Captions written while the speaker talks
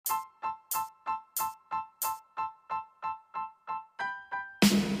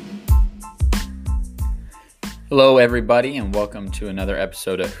Hello, everybody, and welcome to another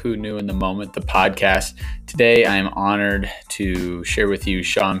episode of Who Knew in the Moment, the podcast. Today, I am honored to share with you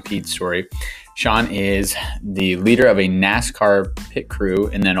Sean Pete's story. Sean is the leader of a NASCAR pit crew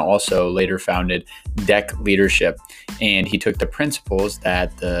and then also later founded Deck Leadership. And he took the principles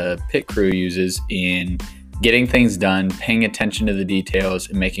that the pit crew uses in getting things done, paying attention to the details,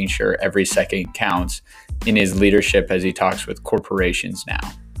 and making sure every second counts in his leadership as he talks with corporations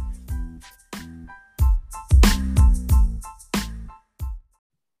now.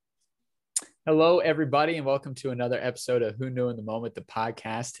 Hello, everybody, and welcome to another episode of Who Knew in the Moment, the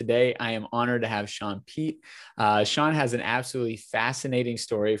podcast. Today, I am honored to have Sean Pete. Sean has an absolutely fascinating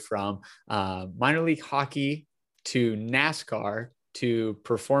story from minor league hockey to NASCAR to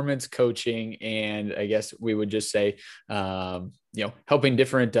performance coaching, and I guess we would just say, helping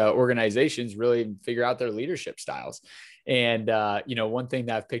different organizations really figure out their leadership styles. And, one thing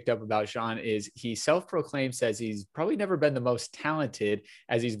that I've picked up about Sean is he self-proclaimed says he's probably never been the most talented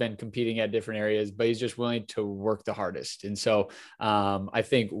as he's been competing at different areas, but he's just willing to work the hardest. And so I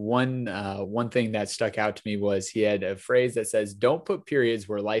think one thing that stuck out to me was he had a phrase that says, "Don't put periods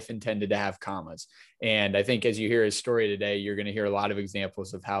where life intended to have commas." And I think as you hear his story today, you're going to hear a lot of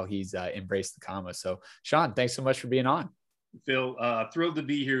examples of how he's embraced the comma. So Sean, thanks so much for being on. Phil, thrilled to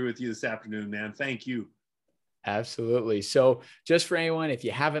be here with you this afternoon, man. Thank you. Absolutely. So just for anyone, if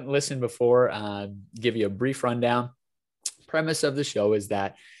you haven't listened before, give you a brief rundown. Premise of the show is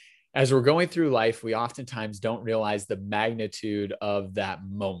that as we're going through life, we oftentimes don't realize the magnitude of that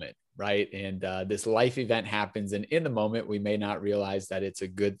moment, right? And this life event happens, and in the moment, we may not realize that it's a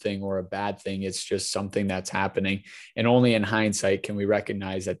good thing or a bad thing. It's just something that's happening. And only in hindsight can we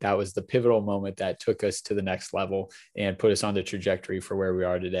recognize that that was the pivotal moment that took us to the next level and put us on the trajectory for where we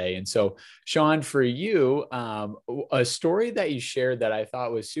are today. And so, Sean, for you, a story that you shared that I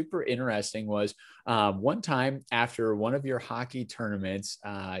thought was super interesting was one time after one of your hockey tournaments,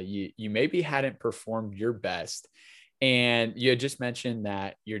 you maybe hadn't performed your best. And you had just mentioned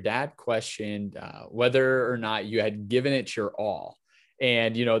that your dad questioned whether or not you had given it your all.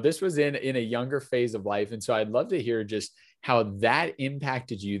 And, this was in a younger phase of life. And so I'd love to hear just how that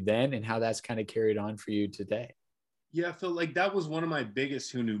impacted you then and how that's kind of carried on for you today. Yeah, Phil, that was one of my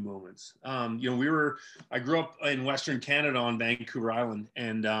biggest Who Knew moments. I grew up in Western Canada on Vancouver Island.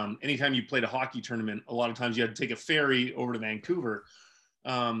 And anytime you played a hockey tournament, a lot of times you had to take a ferry over to Vancouver.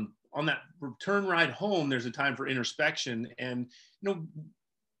 On that return ride home, there's a time for introspection. And,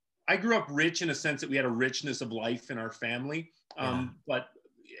 I grew up rich in a sense that we had a richness of life in our family. But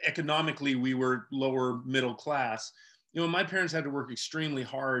economically, we were lower middle class. My parents had to work extremely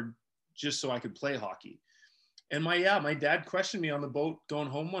hard just so I could play hockey. And my dad questioned me on the boat going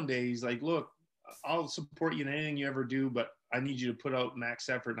home one day. He's like, "Look, I'll support you in anything you ever do, but I need you to put out max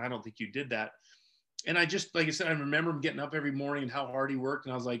effort. And I don't think you did that." And I just, like I said, I remember him getting up every morning and how hard he worked.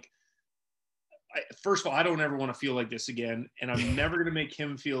 And I was like, first of all, I don't ever want to feel like this again. And I'm never going to make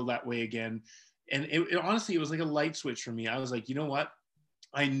him feel that way again. And honestly, it was like a light switch for me. I was like, you know what?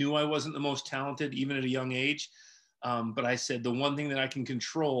 I knew I wasn't the most talented, even at a young age. But I said, the one thing that I can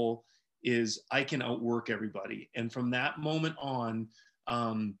control is I can outwork everybody. And from that moment on,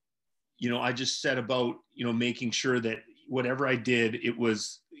 I just set about, making sure that whatever I did, it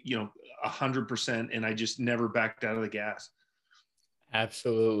was, 100%. And I just never backed out of the gas.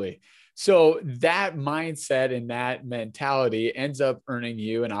 Absolutely. So that mindset and that mentality ends up earning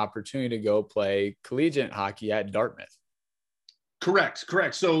you an opportunity to go play collegiate hockey at Dartmouth. Correct.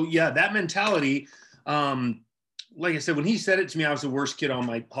 So yeah, that mentality, like I said, when he said it to me, I was the worst kid on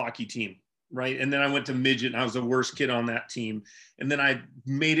my hockey team. Right. And then I went to midget and I was the worst kid on that team. And then I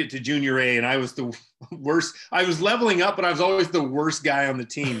made it to junior A and I was the worst. I was leveling up, but I was always the worst guy on the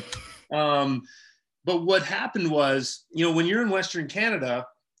team. But what happened was, when you're in Western Canada,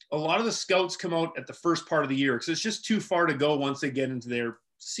 a lot of the scouts come out at the first part of the year because it's just too far to go once they get into their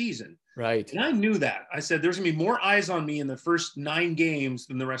season. Right. And I knew that. I said, there's going to be more eyes on me in the first 9 games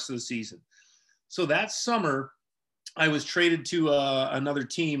than the rest of the season. So that summer, I was traded to another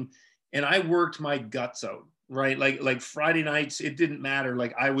team and I worked my guts out, right? Like Friday nights, it didn't matter.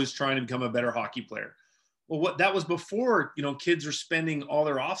 Like I was trying to become a better hockey player. Well, that was before, kids are spending all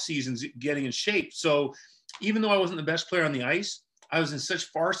their off seasons getting in shape. So even though I wasn't the best player on the ice, I was in such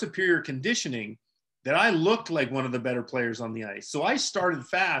far superior conditioning that I looked like one of the better players on the ice. So I started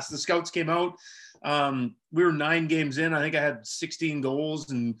fast. The scouts came out. We were 9 games in. I think I had 16 goals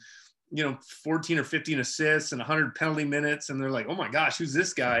and, 14 or 15 assists and 100 penalty minutes. And they're like, "Oh my gosh, who's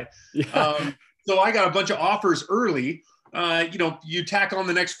this guy?" Yeah. So I got a bunch of offers early. You tack on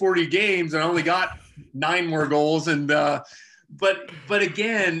the next 40 games and I only got 9 more goals. And but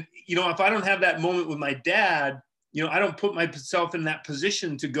again, you know, if I don't have that moment with my dad, you know, I don't put myself in that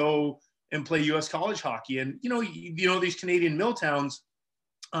position to go and play U.S. college hockey. And, you know, these Canadian mill towns,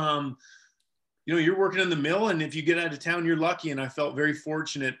 you know, you're working in the mill, and if you get out of town, you're lucky. And I felt very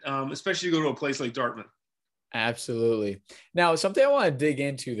fortunate, especially to go to a place like Dartmouth. Absolutely. Now, something I want to dig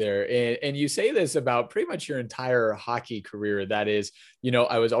into there, and you say this about pretty much your entire hockey career. That is, you know,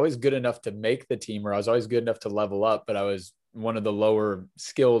 I was always good enough to make the team, or I was always good enough to level up, but I was one of the lower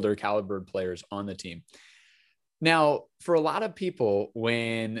skilled or calibered players on the team. Now, for a lot of people,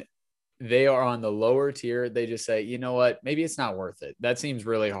 when they are on the lower tier, they just say, you know what, maybe it's not worth it. That seems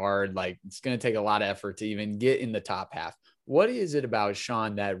really hard. Like, it's going to take a lot of effort to even get in the top half. What is it about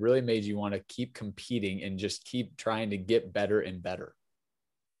Sean that really made you want to keep competing and just keep trying to get better and better?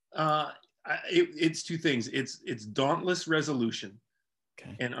 It's two things. It's dauntless resolution,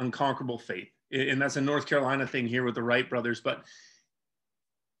 okay, and unconquerable faith. And that's a North Carolina thing here with the Wright brothers. But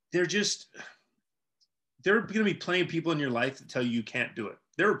there are going to be plenty of people in your life that tell you can't do it.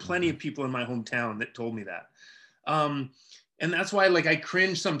 There are plenty of people in my hometown that told me that. And that's why, like, I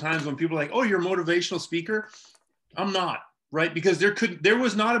cringe sometimes when people are like, oh, you're a motivational speaker. I'm not. Right? Because there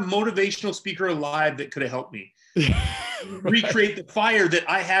was not a motivational speaker alive that could have helped me recreate the fire that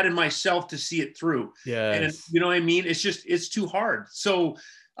I had in myself to see it through. Yeah. And you know what I mean? It's too hard. So,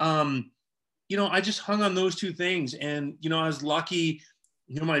 you know, I just hung on those two things. And, you know, I was lucky,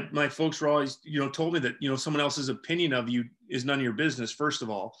 you know, my folks were always, you know, told me that, you know, someone else's opinion of you is none of your business, first of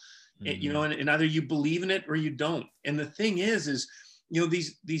all. Mm-hmm. You know, and either you believe in it or you don't. And the thing is, you know,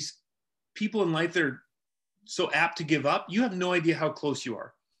 these people in life, they're so apt to give up. You have no idea how close you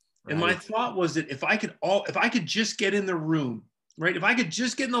are. Right. And my thought was that if I could just get in the room, right? If I could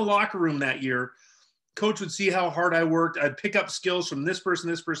just get in the locker room that year, coach would see how hard I worked. I'd pick up skills from this person,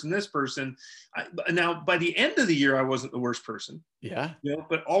 this person, this person. Now, by the end of the year, I wasn't the worst person. Yeah. You know,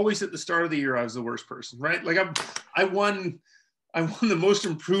 but always at the start of the year, I was the worst person, right? Like I won the most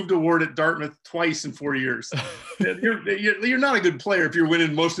improved award at Dartmouth twice in 4 years. You're not a good player if you're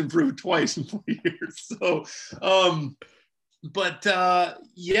winning most improved twice in 4 years. So,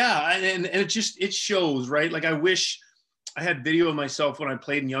 yeah, and it shows, right? Like, I wish I had video of myself when I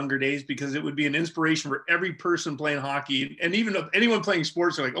played in younger days, because it would be an inspiration for every person playing hockey, and even if anyone playing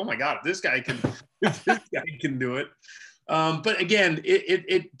sports are like, oh my God, if this guy can do it. But again,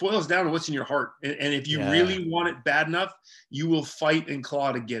 it boils down to what's in your heart. And if you really want it bad enough, you will fight and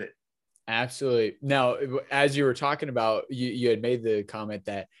claw to get it. Absolutely. Now, as you were talking about, you had made the comment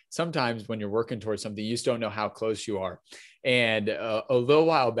that sometimes when you're working towards something, you just don't know how close you are. And a little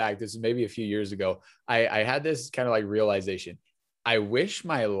while back, this is maybe a few years ago, I had this kind of like realization. I wish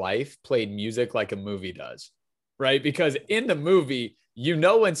my life played music like a movie does, right? Because in the movie, you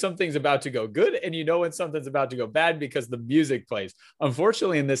know when something's about to go good and you know when something's about to go bad because the music plays.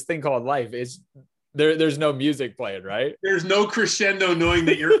 Unfortunately, in this thing called life, there's no music playing, right? There's no crescendo knowing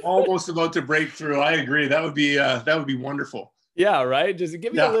that you're almost about to break through. I agree. That would be wonderful. Yeah, right. Just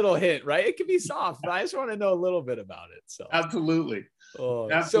give me a little hint, right? It can be soft, but I just want to know a little bit about it. So absolutely.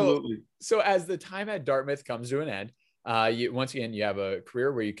 Absolutely. So as the time at Dartmouth comes to an end, once again, you have a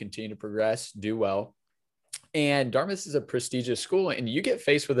career where you continue to progress, do well. And Dartmouth is a prestigious school, and you get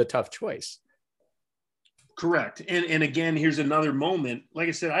faced with a tough choice. Correct. And again, here's another moment. Like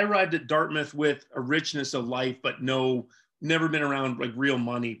I said, I arrived at Dartmouth with a richness of life, but never been around like real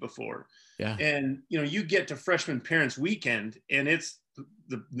money before. Yeah. And, you know, you get to freshman parents weekend and it's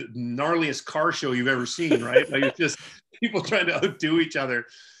the gnarliest car show you've ever seen, right? Like, it's just people trying to outdo each other.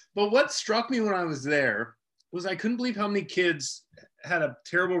 But what struck me when I was there was I couldn't believe how many kids had a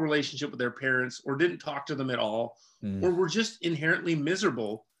terrible relationship with their parents, or didn't talk to them at all, or were just inherently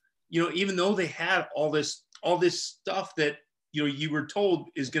miserable, you know, even though they had all this stuff that, you know, you were told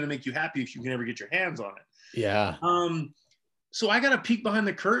is going to make you happy if you can ever get your hands on it. Yeah. So I got a peek behind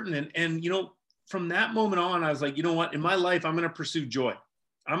the curtain, and, you know, from that moment on, I was like, you know what, in my life, I'm going to pursue joy.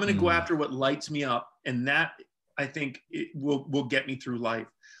 I'm going to go after what lights me up. And that, I think, it will get me through life.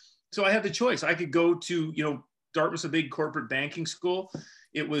 So I had the choice. I could go to, you know, Dartmouth's a big corporate banking school.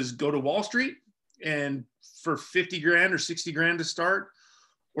 It was go to Wall Street and for 50 grand or 60 grand to start,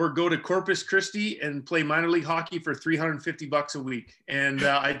 or go to Corpus Christi and play minor league hockey for $350 a week. And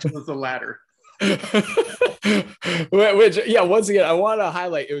I chose the latter. Which, yeah, once again, I want to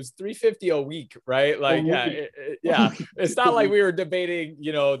highlight, it was $350 a week, right? Like, it's not like we were debating,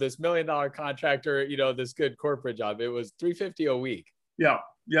 you know, this $1 million contract or, you know, this good corporate job. It was $350 a week. Yeah.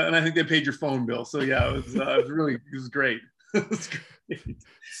 And I think they paid your phone bill. So yeah, it was great. It was great.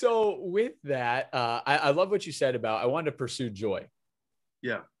 So with that, I love what you said about, I wanted to pursue joy.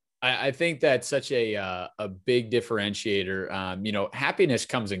 Yeah. I think that's such a big differentiator. Happiness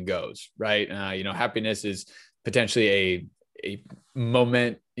comes and goes, right? Happiness is potentially a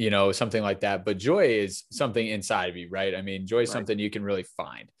moment, something like that. But joy is something inside of you, right? I mean, joy is something you can really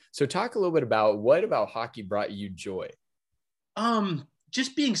find. So talk a little bit about what about hockey brought you joy?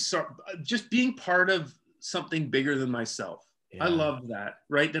 Just being part of something bigger than myself. Yeah. I love that,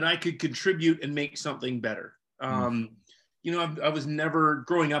 right? That I could contribute and make something better. I was never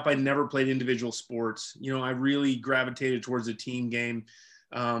growing up. I never played individual sports. I really gravitated towards a team game.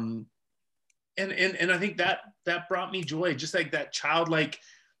 And I think that brought me joy, just like that childlike,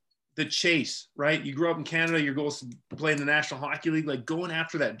 the chase, right? You grow up in Canada, your goal is to play in the National Hockey League, like going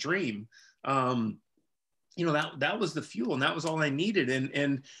after that dream. That was the fuel, and that was all I needed.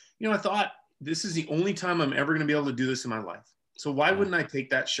 And I thought, this is the only time I'm ever going to be able to do this in my life. So why wouldn't I take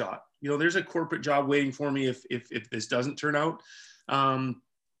that shot? There's a corporate job waiting for me if this doesn't turn out. And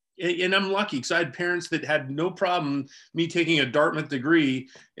I'm lucky because I had parents that had no problem me taking a Dartmouth degree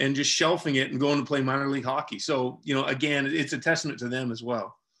and just shelving it and going to play minor league hockey. So, again, it's a testament to them as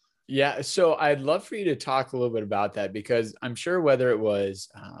well. Yeah. So I'd love for you to talk a little bit about that, because I'm sure whether it was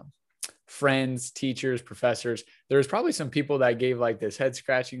friends, teachers, professors, there was probably some people that gave like this head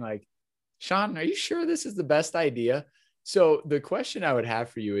scratching, like, Sean, are you sure this is the best idea? So the question I would have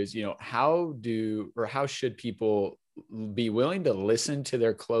for you is, how should people be willing to listen to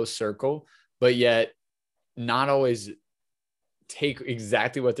their close circle, but yet not always take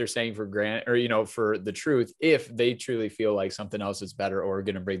exactly what they're saying for granted, or, for the truth, if they truly feel like something else is better or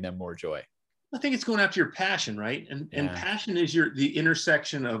going to bring them more joy? I think it's going after your passion, right? And passion is the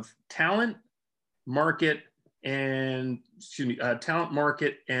intersection of talent, market, and talent,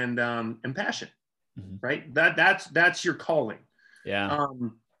 market, and passion. Mm-hmm. Right. That's your calling. Yeah.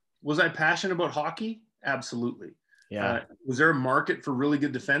 Was I passionate about hockey? Absolutely. Yeah. Was there a market for really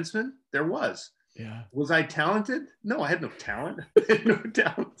good defensemen? There was. Yeah. Was I talented? No, I had no talent.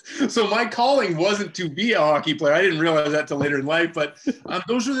 So my calling wasn't to be a hockey player. I didn't realize that till later in life, but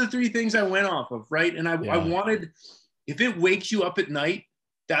those were the three things I went off of. Right. And I wanted, if it wakes you up at night,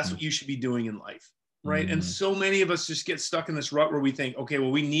 that's what you should be doing in life. Right. And so many of us just get stuck in this rut where we think, okay,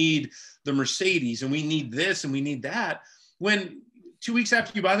 well, we need the Mercedes and we need this and we need that. When 2 weeks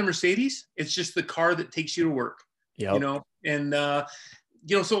after you buy the Mercedes, it's just the car that takes you to work. Yep. And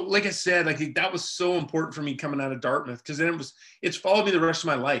so like I said, like that was so important for me coming out of Dartmouth, because then it's followed me the rest of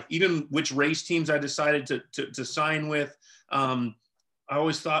my life. Even which race teams I decided to sign with. I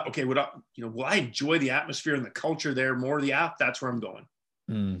always thought, okay, will I enjoy the atmosphere and the culture there more? That's where I'm going.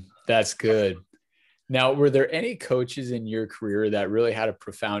 That's good. Now, were there any coaches in your career that really had a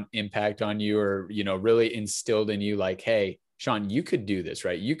profound impact on you, or, really instilled in you like, hey, Sean, you could do this,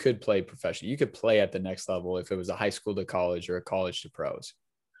 right? You could play professional. You could play at the next level if it was a high school to college or a college to pros.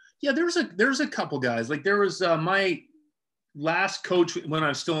 Yeah, there was a couple guys. Like there was my last coach when I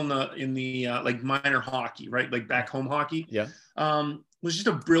was still in the like minor hockey, right? Like back home hockey. Yeah. Was just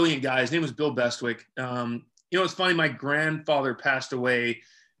a brilliant guy. His name was Bill Bestwick. It's funny. My grandfather passed away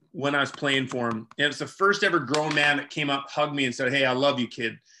when I was playing for him. And it's the first ever grown man that came up, hugged me and said, "Hey, I love you,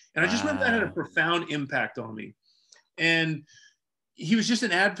 kid." And I just remember that had a profound impact on me. And he was just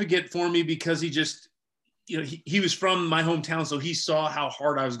an advocate for me because he just, he was from my hometown. So he saw how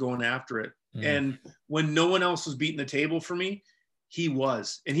hard I was going after it. And when no one else was beating the table for me, he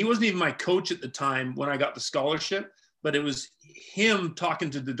was. And he wasn't even my coach at the time when I got the scholarship, but it was him talking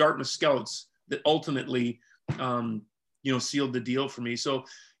to the Dartmouth scouts that ultimately, sealed the deal for me. So,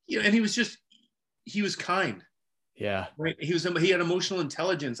 and he was kind. Yeah. Right. He had emotional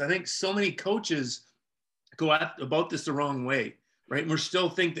intelligence. I think so many coaches go about this the wrong way. Right. And we still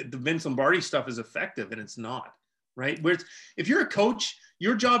think that the Vince Lombardi stuff is effective, and it's not. Right. If you're a coach,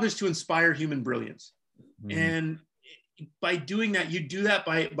 your job is to inspire human brilliance. And by doing that, you do that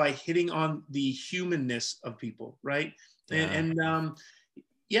by hitting on the humanness of people. Right. Yeah.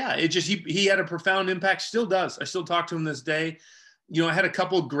 It just, he had a profound impact, still does. I still talk to him this day. I had a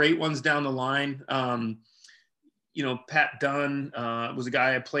couple of great ones down the line. Pat Dunn was a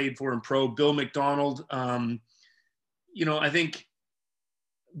guy I played for in pro. Bill McDonald. I think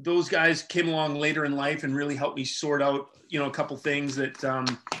those guys came along later in life and really helped me sort out, a couple things that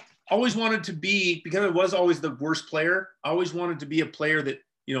always wanted to be, because I was always the worst player. I always wanted to be a player that,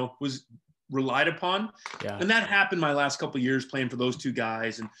 was relied upon. Yeah. And that happened my last couple of years playing for those two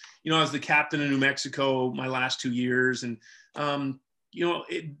guys. And, I was the captain in New Mexico my last 2 years. And,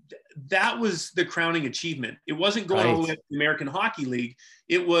 that was the crowning achievement. It wasn't going all the way to the American Hockey League.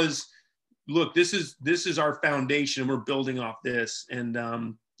 It was, look, this is our foundation. We're building off this. And,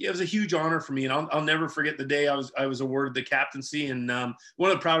 it was a huge honor for me. And I'll never forget the day I was awarded the captaincy, and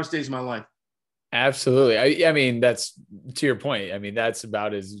one of the proudest days of my life. Absolutely. I mean, that's to your point. I mean, that's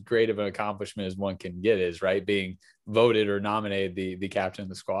about as great of an accomplishment as one can get, is right, being voted or nominated the captain of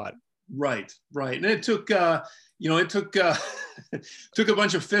the squad. Right. And it took, took a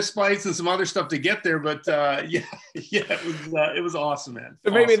bunch of fist fights and some other stuff to get there, but it was awesome, man.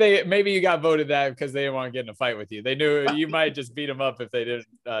 So maybe you got voted that because they didn't want to get in a fight with you. They knew you might just beat them up if they didn't.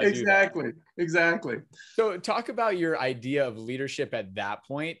 Exactly. So talk about your idea of leadership at that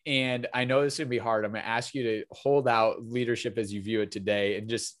point. And I know this is gonna be hard. I'm gonna ask you to hold out leadership as you view it today, and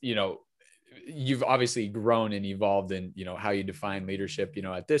just, you've obviously grown and evolved in, how you define leadership,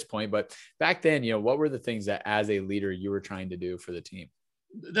 at this point, but back then, what were the things that as a leader you were trying to do for the team?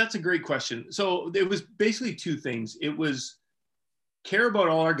 That's a great question. So it was basically two things. It was care about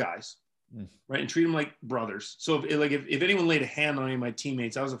all our guys, right, and treat them like brothers. So if anyone laid a hand on any of my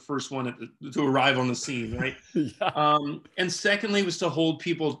teammates, I was the first one to arrive on the scene, right? Yeah. And secondly was to hold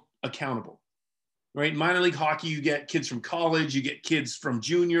people accountable. Right. Minor league hockey, you get kids from college, you get kids from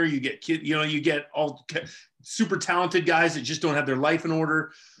junior, you get you get all super talented guys that just don't have their life in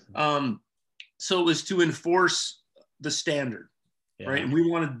order. So it was to enforce the standard, right? And we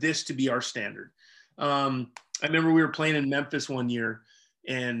wanted this to be our standard. I remember we were playing in Memphis one year,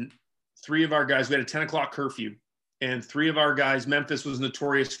 and three of our guys, we had a 10 o'clock curfew, and three of our guys, Memphis was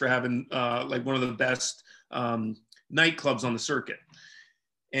notorious for having like one of the best nightclubs on the circuit.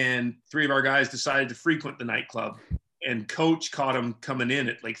 And three of our guys decided to frequent the nightclub, and coach caught them coming in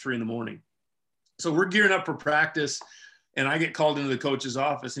at like 3 a.m. So we're gearing up for practice, and I get called into the coach's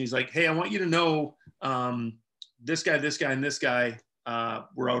office, and he's like, "Hey, I want you to know this guy, and this guy,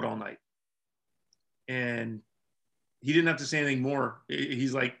 we're out all night." And he didn't have to say anything more.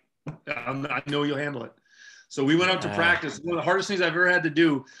 He's like, "I know you'll handle it." So we went out to practice. One of the hardest things I've ever had to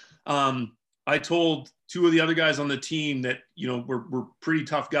do. I told two of the other guys on the team that, we're pretty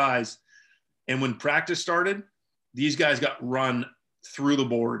tough guys. And when practice started, these guys got run through the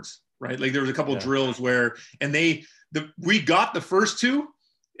boards, right? Like there was a couple of drills where, and we got the first two,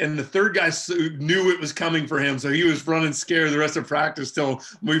 and the third guy knew it was coming for him. So he was running scared the rest of practice till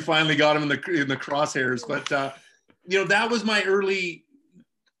we finally got him in the crosshairs. But, that was my early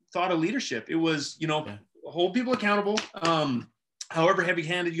thought of leadership. It was, hold people accountable, however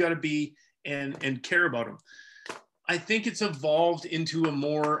heavy-handed you got to be, and care about them. I think it's evolved into a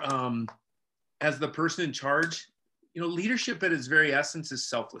more, as the person in charge, leadership at its very essence is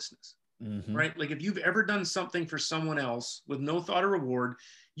selflessness, right? Like if you've ever done something for someone else with no thought or reward,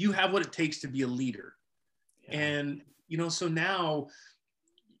 you have what it takes to be a leader. Yeah. And, so now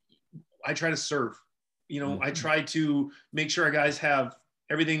I try to serve, I try to make sure our guys have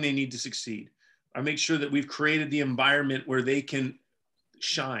everything they need to succeed. I make sure that we've created the environment where they can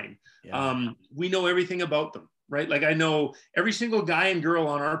shine. Yeah. We know everything about them, right? Like I know every single guy and girl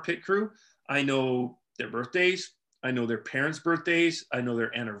on our pit crew. I know their birthdays. I know their parents' birthdays. I know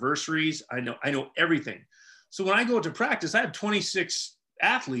their anniversaries. I know everything. So when I go to practice, I have 26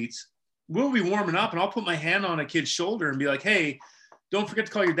 athletes. We'll be warming up, and I'll put my hand on a kid's shoulder and be like, "Hey, don't forget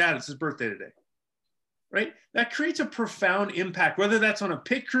to call your dad. It's his birthday today." Right? That creates a profound impact, whether that's on a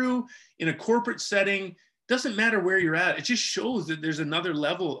pit crew, in a corporate setting. Doesn't matter where you're at. It just shows that there's another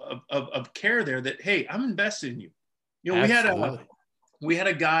level of care there, that, hey, I'm invested in you. We had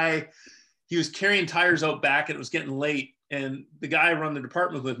a guy, he was carrying tires out back, and it was getting late. And the guy I run the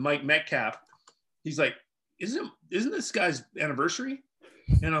department with, Mike Metcalf, he's like, isn't this guy's anniversary?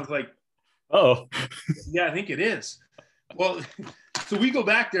 And I was like, oh, yeah, I think it is. Well, so we go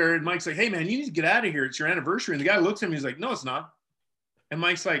back there, and Mike's like, "Hey man, you need to get out of here. It's your anniversary." And the guy looks at him, he's like, "No, it's not." And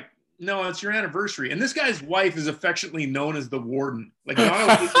Mike's like, "No, it's your anniversary." And this guy's wife is affectionately known as the warden, like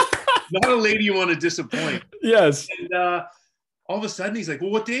not a lady you want to disappoint. Yes. And all of a sudden he's like,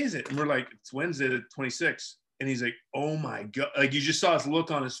 "Well, what day is it?" And we're like, "It's Wednesday the 26th." And he's like, "Oh my God." Like you just saw his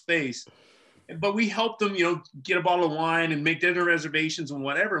look on his face. But we helped him, get a bottle of wine and make dinner reservations and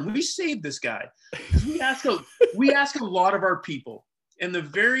whatever. And we saved this guy. We ask a lot of our people, and the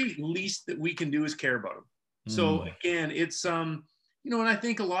very least that we can do is care about them. So again, it's, and I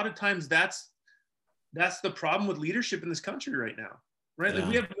think a lot of times that's the problem with leadership in this country right now, right? Like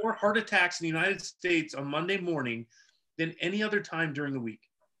we have more heart attacks in the United States on Monday morning than any other time during the week.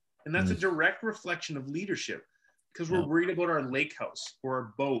 And that's a direct reflection of leadership, because we're worried about our lake house or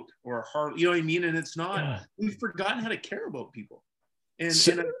our boat or our heart, you know what I mean? And it's not, we've forgotten how to care about people. And,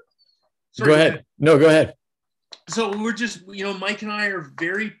 go ahead. No, go ahead. So we're just, Mike and I are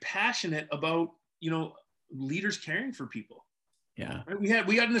very passionate about, leaders caring for people. Yeah. Right?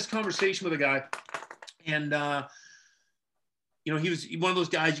 We got in this conversation with a guy, and he was one of those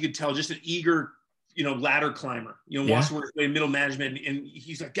guys you could tell, just an eager, ladder climber, wants to work his way in middle management. And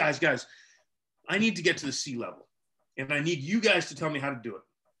he's like, guys, I need to get to the C level, and I need you guys to tell me how to do it.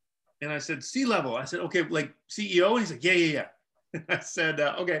 And I said, C level. I said, okay, like CEO? And he's like, yeah. I said,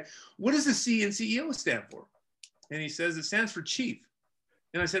 okay, what does the C in CEO stand for? And he says, it stands for chief.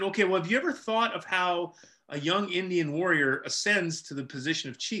 And I said, okay, well, have you ever thought of how a young Indian warrior ascends to the position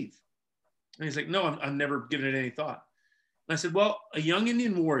of chief? And he's like, no, I've never given it any thought. And I said, well, a young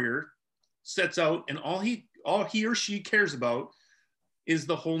Indian warrior sets out, and all he or she cares about is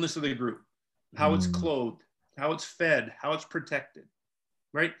the wholeness of the group, how it's clothed, how it's fed, how it's protected,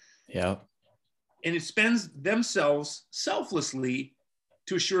 right? Yeah. And it spends themselves selflessly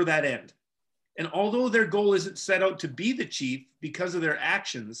to assure that end. And although their goal isn't set out to be the chief, because of their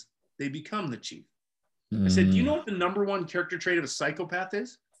actions, they become the chief. I said, do you know what the number one character trait of a psychopath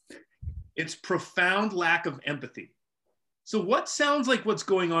is? It's profound lack of empathy. So what sounds like what's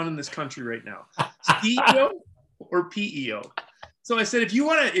going on in this country right now? CEO or PEO? So I said, if you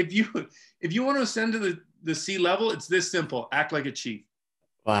want to ascend to the C level, it's this simple: act like a chief.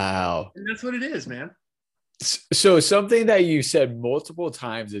 Wow. And that's what it is, man. So something that you said multiple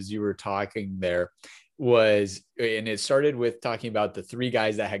times as you were talking there was, and it started with talking about the 3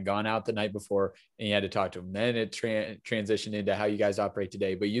 guys that had gone out the night before and you had to talk to them. Then it transitioned into how you guys operate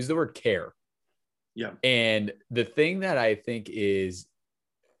today, but use the word care. Yeah. And the thing that I think is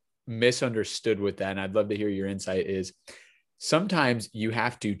misunderstood with that, and I'd love to hear your insight, is sometimes you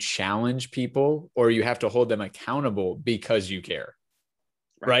have to challenge people or you have to hold them accountable because you care.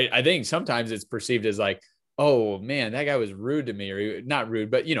 Right. I think sometimes it's perceived as like, oh man, that guy was rude to me, or not rude,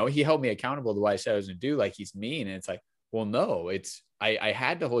 but he held me accountable to what I said I was going to do. Like, he's mean. And it's like, well, no, I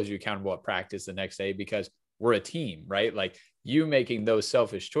had to hold you accountable at practice the next day because we're a team, right? Like, you making those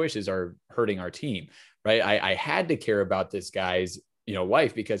selfish choices are hurting our team, right? I had to care about this guy's,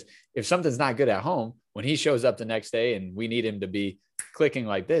 wife, because if something's not good at home, when he shows up the next day and we need him to be clicking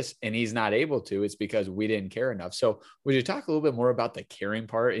like this and he's not able to, it's because we didn't care enough. So would you talk a little bit more about the caring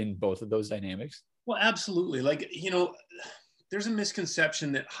part in both of those dynamics? Well, absolutely. Like, there's a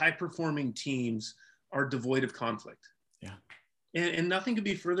misconception that high performing teams are devoid of conflict. Yeah. And nothing could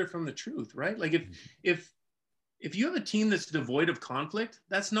be further from the truth, right? Like if you have a team that's devoid of conflict,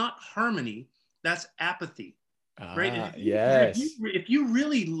 that's not harmony, that's apathy. Right? Yes. If you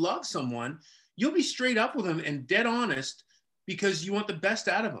really love someone, you'll be straight up with them and dead honest because you want the best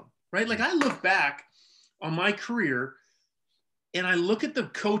out of them, right? Like, I look back on my career and I look at the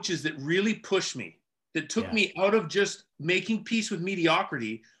coaches that really pushed me, that took me out of just making peace with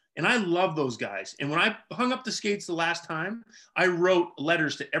mediocrity. And I love those guys. And when I hung up the skates the last time, I wrote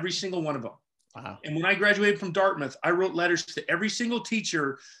letters to every single one of them. Wow. And when I graduated from Dartmouth, I wrote letters to every single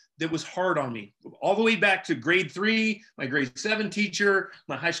teacher that was hard on me, all the way back to grade 3, my grade 7 teacher,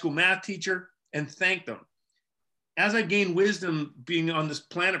 my high school math teacher, and thanked them. As I gained wisdom being on this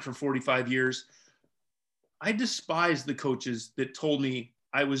planet for 45 years, I despised the coaches that told me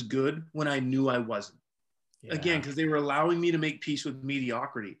I was good when I knew I wasn't. Yeah. Again, because they were allowing me to make peace with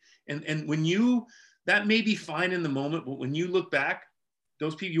mediocrity. And when that may be fine in the moment, but when you look back,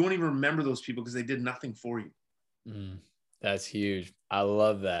 those people, you won't even remember those people because they did nothing for you. That's huge. I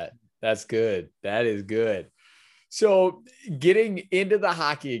love that. That's good. That is good. So getting into the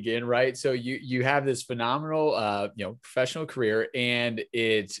hockey again, right? So you have this phenomenal, professional career, and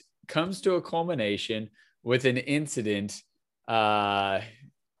it comes to a culmination with an incident in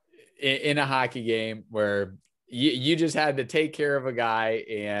a hockey game where you just had to take care of a guy,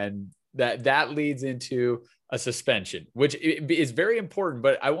 and that leads into a suspension, which is very important.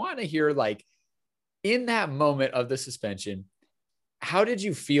 But I want to hear, like, in that moment of the suspension, how did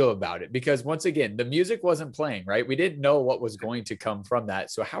you feel about it? Because once again, the music wasn't playing, right? We didn't know what was going to come from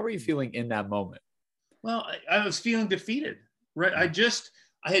that. So how were you feeling in that moment? Well, I was feeling defeated, right? I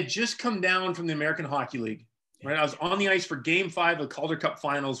had just come down from the American Hockey League, right? I was on the ice for Game 5 of the Calder Cup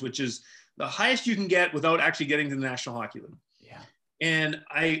Finals, which is the highest you can get without actually getting to the National Hockey League. Yeah. And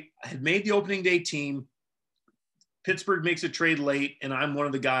I had made the opening day team. Pittsburgh makes a trade late, and I'm one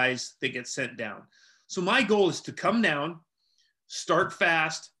of the guys that gets sent down. So my goal is to come down, start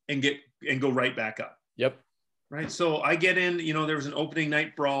fast, and go right back up. Yep. Right. So I get in, there was an opening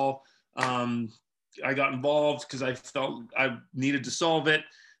night brawl. I got involved because I felt I needed to solve it,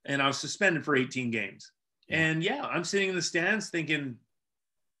 and I was suspended for 18 games. Yeah. And I'm sitting in the stands thinking,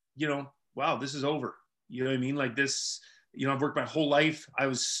 wow, this is over. You know what I mean? Like this, I've worked my whole life. I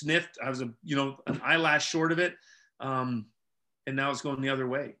was sniffed. I was an eyelash short of it. And now it's going the other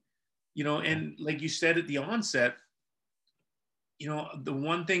way. And like you said at the onset, the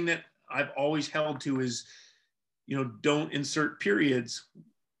one thing that I've always held to is don't insert periods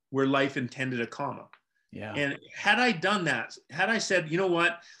where life intended a comma. Yeah. And had I done that, had I said, you know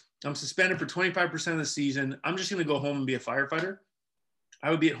what, I'm suspended for 25% of the season, I'm just going to go home and be a firefighter, I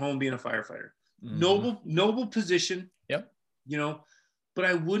would be at home being a firefighter. Mm-hmm. Noble position. Yep. But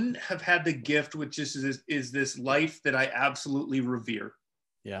I wouldn't have had the gift, which is this life that I absolutely revere.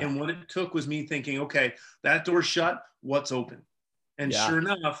 Yeah. And what it took was me thinking, okay, that door's shut, what's open? And sure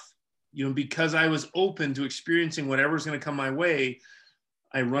enough, because I was open to experiencing whatever's going to come my way,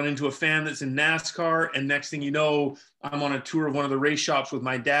 I run into a fan that's in NASCAR, and next thing you know, I'm on a tour of one of the race shops with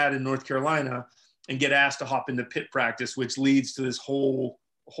my dad in North Carolina and get asked to hop into pit practice, which leads to this whole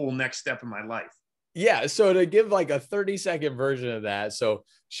next step in my life. Yeah. So to give like a 30-second version of that. So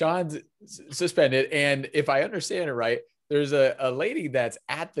Sean's suspended. And if I understand it right, there's a lady that's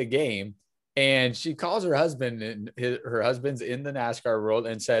at the game and she calls her husband, and her husband's in the NASCAR world,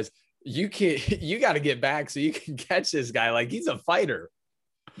 and says, you got to get back so you can catch this guy. Like, he's a fighter.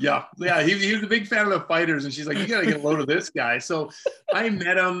 Yeah. He was a big fan of the fighters, and she's like, you got to get a load of this guy. So I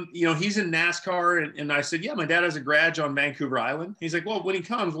met him, he's in NASCAR. And I said, yeah, my dad has a garage on Vancouver Island. He's like, well, when he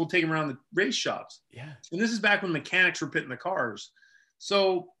comes, we'll take him around the race shops. Yeah. And this is back when mechanics were pitting the cars.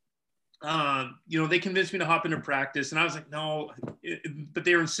 So, they convinced me to hop into practice, and I was like, no, but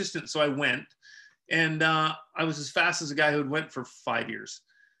they were insistent. So I went, and I was as fast as a guy who had went for 5 years.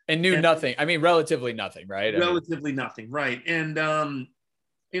 And knew nothing. I mean, relatively nothing, right? Relatively nothing. Right. And,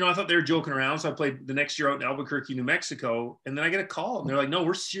 I thought they were joking around. So I played the next year out in Albuquerque, New Mexico. And then I get a call, and they're like, no,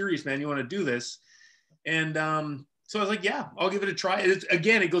 we're serious, man. You want to do this? And so I was like, yeah, I'll give it a try.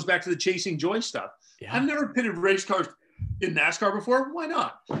 It goes back to the chasing joy stuff. Yeah. I've never pitted race cars in NASCAR before. Why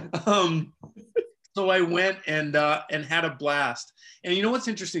not? So I went and had a blast. And you know what's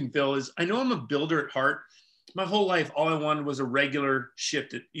interesting, Phil, is I know I'm a builder at heart. My whole life, all I wanted was a regular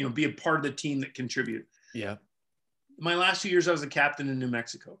shift, be a part of the team that contribute. Yeah. My last 2 years, I was a captain in New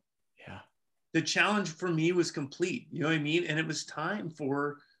Mexico. Yeah. The challenge for me was complete. You know what I mean? And it was time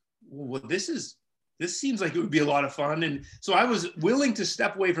for, well, this seems like it would be a lot of fun. And so I was willing to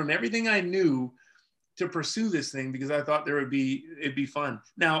step away from everything I knew to pursue this thing, because I thought it'd be fun.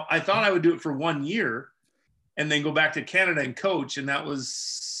 Now, I thought I would do it for 1 year and then go back to Canada and coach. And that was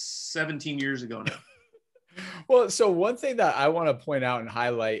 17 years ago now. Well, so one thing that I want to point out and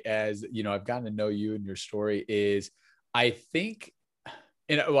highlight, as I've gotten to know you and your story, is I think,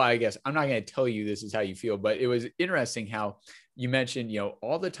 I guess I'm not going to tell you this is how you feel, but it was interesting how you mentioned,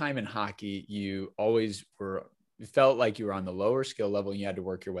 all the time in hockey, you always felt like you were on the lower skill level and you had to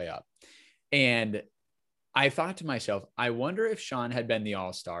work your way up. And I thought to myself, I wonder if Sean had been the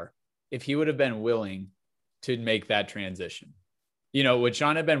all-star, if he would have been willing to make that transition. Would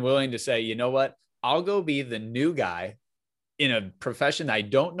Sean have been willing to say, you know what, I'll go be the new guy in a profession I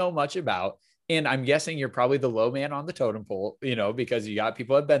don't know much about. And I'm guessing you're probably the low man on the totem pole, because you got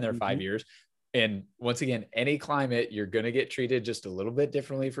people that have been there 5 years. And once again, any climate, you're going to get treated just a little bit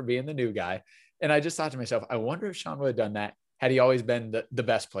differently for being the new guy. And I just thought to myself, I wonder if Sean would have done that had he always been the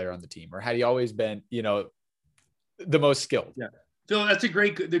best player on the team, or had he always been, the most skilled. Yeah. Phil, that's a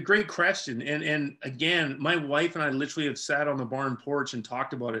great question. And again, my wife and I literally have sat on the barn porch and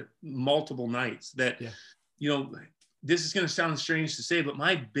talked about it multiple nights that, this is going to sound strange to say, but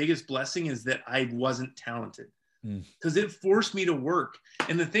my biggest blessing is that I wasn't talented, because it forced me to work.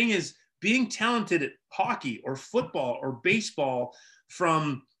 And the thing is, being talented at hockey or football or baseball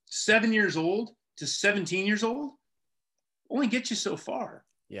from 7 years old to 17 years old only gets you so far.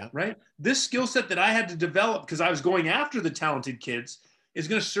 Yeah. Right. This skill set that I had to develop because I was going after the talented kids is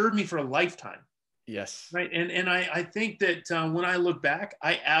going to serve me for a lifetime. Yes. Right. And I think that when I look back,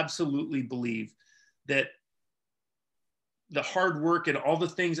 I absolutely believe that the hard work and all the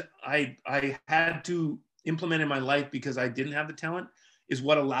things I had to implement in my life because I didn't have the talent is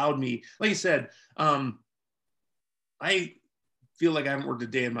what allowed me. Like you said, I feel like I haven't worked a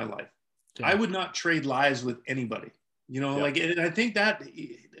day in my life. Yeah. I would not trade lives with anybody. And I think that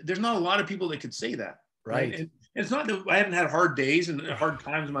there's not a lot of people that could say that. Right. And it's not that I haven't had hard days and hard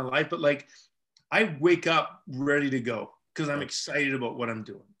times in my life, but like I wake up ready to go because I'm excited about what I'm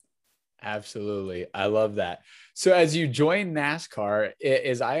doing. Absolutely. I love that. So as you join NASCAR,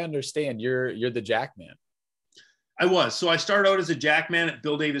 as I understand, you're the jack man. I was. So I started out as a jack man at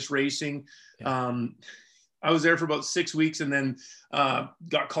Bill Davis Racing. Yeah. I was there for about 6 weeks and then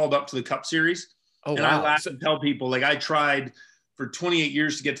got called up to the Cup Series. Oh, and wow. I laugh and tell people, like, I tried for 28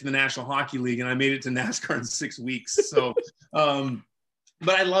 years to get to the National Hockey League, and I made it to NASCAR in 6 weeks. So,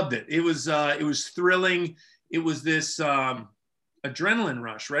 but I loved it. It was thrilling. It was this adrenaline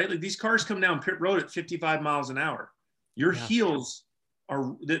rush, right? Like these cars come down pit road at 55 miles an hour. Your heels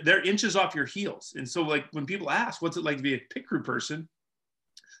they're inches off your heels. And so like when people ask, what's it like to be a pit crew person?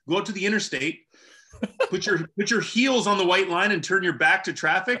 Go out to the interstate, put your heels on the white line and turn your back to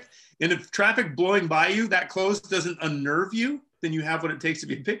traffic. And if traffic blowing by you that close doesn't unnerve you, then you have what it takes to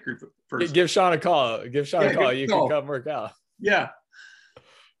be a pit crew person. Give Sean a call. You can come work out. Yeah.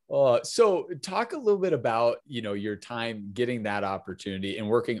 So talk a little bit about, your time getting that opportunity and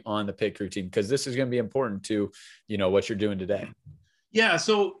working on the pit crew team, because this is going to be important to, what you're doing today. Yeah.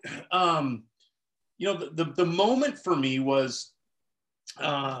 So, the moment for me was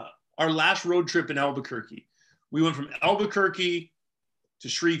our last road trip in Albuquerque. We went from Albuquerque to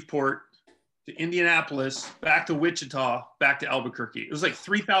Shreveport to Indianapolis, back to Wichita, back to Albuquerque. It was like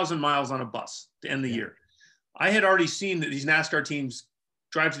 3,000 miles on a bus to end the year. I had already seen that these NASCAR teams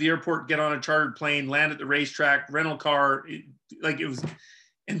drive to the airport, get on a chartered plane, land at the racetrack, rental car.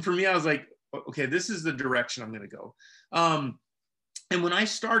 And for me, I was like, okay, this is the direction I'm going to go. And when I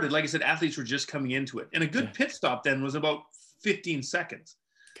started, like I said, athletes were just coming into it. And a good pit stop then was about 15 seconds.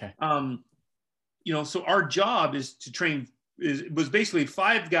 Okay. So our job is to train, was basically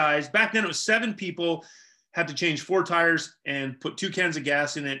 5 guys. Back then it was 7 people had to change 4 tires and put 2 cans of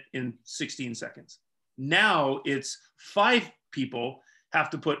gas in it in 16 seconds. Now it's 5 people have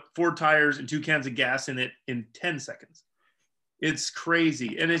to put 4 tires and 2 cans of gas in it in 10 seconds. It's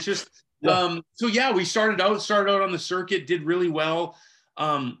crazy. And it's just, we started out on the circuit, did really well.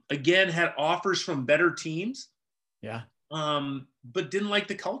 Again, had offers from better teams. Yeah. But didn't like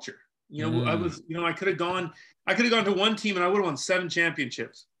the culture. I could have gone to one team and I would have won 7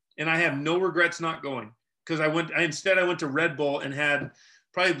 championships, and I have no regrets not going, because I went to Red Bull and had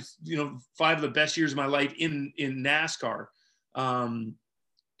probably, 5 of the best years of my life in NASCAR. And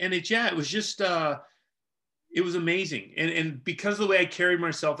it was just, it was amazing. And because of the way I carried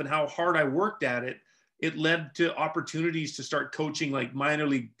myself and how hard I worked at it, it led to opportunities to start coaching like minor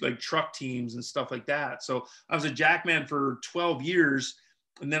league, like truck teams and stuff like that. So I was a jackman for 12 years.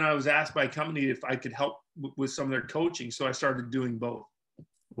 And then I was asked by a company if I could help with some of their coaching. So I started doing both.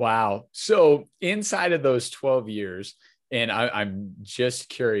 Wow. So inside of those 12 years, and I'm just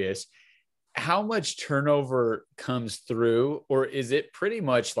curious, how much turnover comes through, or is it pretty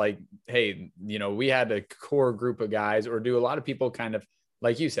much like, hey, we had a core group of guys, or do a lot of people kind of,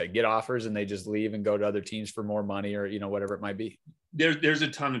 like you said, get offers and they just leave and go to other teams for more money, or, whatever it might be? There's a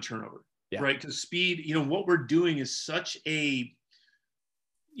ton of turnover, right? Because speed, what we're doing is such a,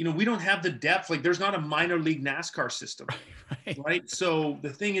 we don't have the depth. Like there's not a minor league NASCAR system, right? So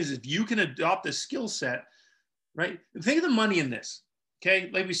the thing is, if you can adopt a skill set, right? Think of the money in this. Okay.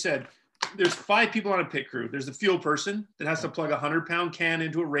 Like we said, there's 5 people on a pit crew. There's the fuel person that has to plug a 100-pound can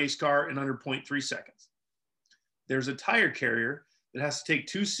into a race car in under 0.3 seconds. There's a tire carrier that has to take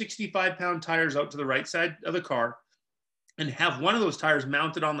 2 65-pound tires out to the right side of the car and have one of those tires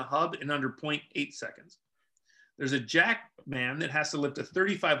mounted on the hub in under 0.8 seconds. There's a jack man that has to lift a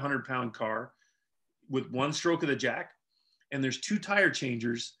 3,500-pound car with 1 stroke of the jack. And there's 2 tire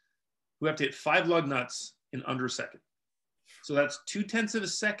changers who have to hit 5 lug nuts in under a second. So that's 0.2 of a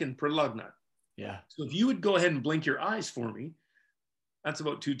second per lug nut. Yeah. So if you would go ahead and blink your eyes for me, that's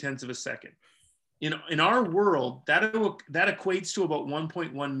about 0.2 of a second. In our world, that equates to about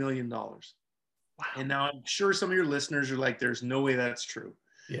 $1.1 million. Wow. And now I'm sure some of your listeners are like, there's no way that's true.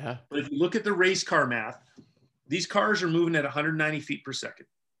 Yeah. But if you look at the race car math, these cars are moving at 190 feet per second.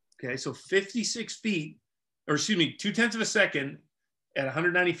 Okay. So 56 feet, or excuse me, 0.2 of a second at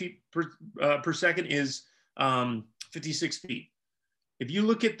 190 feet per second is 56 feet. If you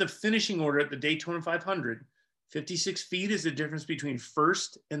look at the finishing order at the Daytona 500, 56 feet is the difference between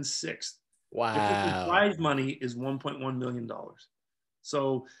 1st and 6th. Wow. The prize money is $1.1 million.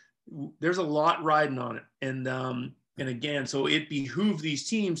 So there's a lot riding on it. And again, so it behooved these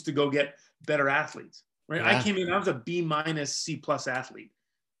teams to go get better athletes, right? Yeah. I came in, I was a B- C+ athlete,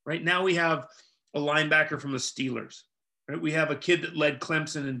 right? Now we have a linebacker from the Steelers, right? We have a kid that led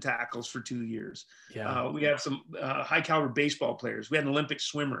Clemson in tackles for 2 years. Yeah. We have some high caliber baseball players. We had an Olympic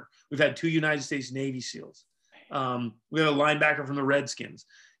swimmer. We've had 2 United States Navy SEALs. We have a linebacker from the Redskins.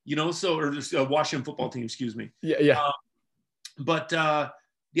 Or the Washington football team, excuse me. Yeah. But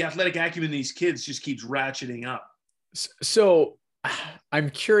the athletic acumen of these kids just keeps ratcheting up. So I'm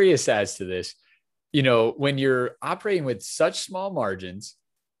curious as to this, when you're operating with such small margins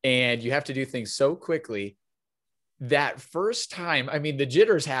and you have to do things so quickly, that first time, I mean, the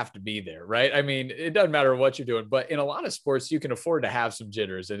jitters have to be there, right? I mean, it doesn't matter what you're doing, but in a lot of sports, you can afford to have some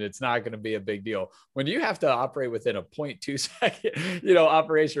jitters and it's not going to be a big deal. When you have to operate within a 0.2 second,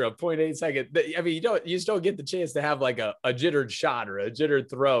 operation or a 0.8 second, I mean, you just don't get the chance to have like a jittered shot or a jittered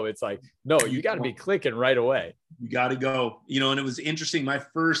throw. It's like, no, you got to be clicking right away. You got to go, and it was interesting. My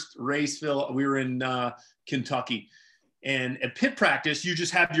first race, Phil, we were in Kentucky, and at pit practice, you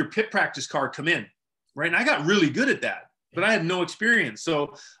just have your pit practice car come in. Right. And I got really good at that, but I had no experience.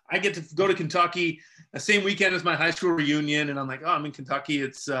 So I get to go to Kentucky the same weekend as my high school reunion. And I'm like, oh, I'm in Kentucky.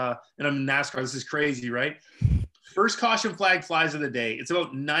 And I'm in NASCAR. This is crazy. Right. First caution flag flies of the day. It's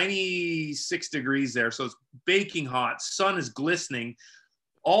about 96 degrees there. So it's baking hot. Sun is glistening.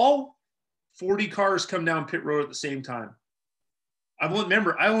 All 40 cars come down pit road at the same time. I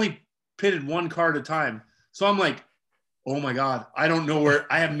only pitted one car at a time. So I'm like, oh my God, I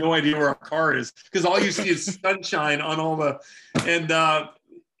have no idea where our car is, because all you see is sunshine on all and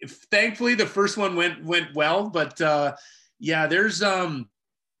thankfully the first one went well. But there's, one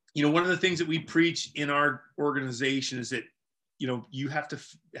of the things that we preach in our organization is that, you have to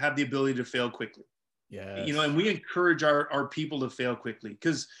have the ability to fail quickly. Yeah. And we encourage our people to fail quickly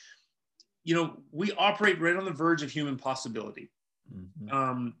because, we operate right on the verge of human possibility.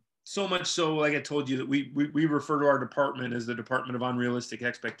 Mm-hmm. So much so, like I told you, that we refer to our department as the Department of Unrealistic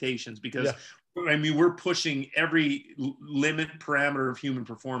Expectations, because we're pushing every limit parameter of human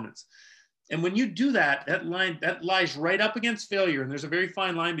performance. And when you do that lies right up against failure. And there's a very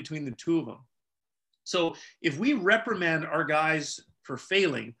fine line between the two of them. So if we reprimand our guys for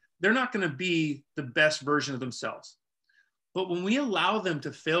failing, they're not going to be the best version of themselves. But when we allow them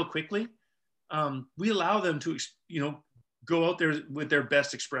to fail quickly, we allow them to, go out there with their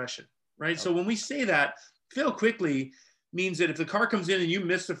best expression, right? So when we say that, fail quickly means that if the car comes in and you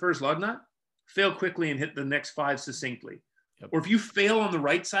miss the first lug nut, fail quickly and hit the next 5 succinctly. Yep. Or if you fail on the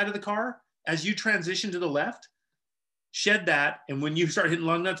right side of the car, as you transition to the left, shed that. And when you start hitting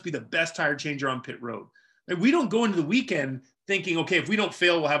lug nuts, be the best tire changer on pit road. Like, we don't go into the weekend thinking, okay, if we don't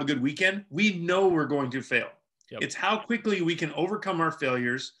fail, we'll have a good weekend. We know we're going to fail. Yep. It's how quickly we can overcome our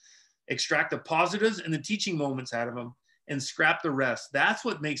failures, extract the positives and the teaching moments out of them, and scrap the rest. That's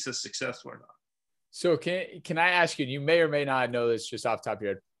what makes us successful or not. So can I ask you, you may or may not know this just off the top of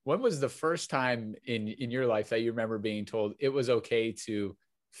your head, when was the first time in your life that you remember being told it was okay to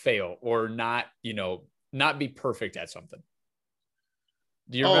fail or not be perfect at something?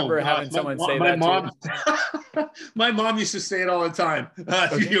 Do you remember having someone say that to you? My mom used to say it all the time.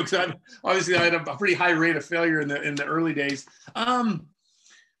 Okay. Obviously I had a pretty high rate of failure in the early days.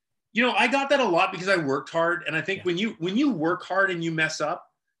 I got that a lot because I worked hard. And I think when you work hard and you mess up,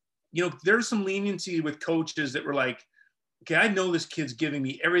 there's some leniency with coaches that were like, okay, I know this kid's giving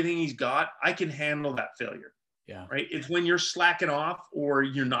me everything he's got. I can handle that failure. Yeah. Right. It's when you're slacking off or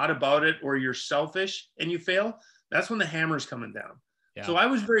you're not about it or you're selfish and you fail. That's when the hammer's coming down. Yeah. So I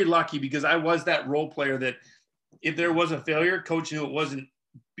was very lucky because I was that role player that if there was a failure, coach knew it wasn't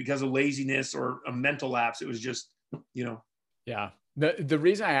because of laziness or a mental lapse. It was just, Yeah. The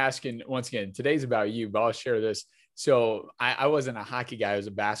reason I ask, and once again, today's about you, but I'll share this. So I wasn't a hockey guy. I was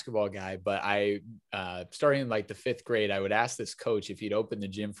a basketball guy, but starting in like the 5th grade, I would ask this coach if he'd open the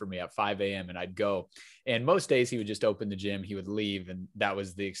gym for me at 5 a.m. and I'd go. And most days he would just open the gym, he would leave. And that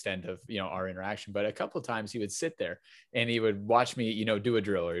was the extent of, our interaction. But a couple of times he would sit there and he would watch me, do a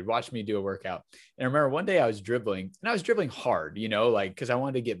drill, or he'd watch me do a workout. And I remember one day I was dribbling and I was dribbling hard, cause I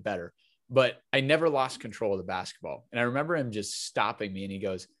wanted to get better, but I never lost control of the basketball. And I remember him just stopping me and he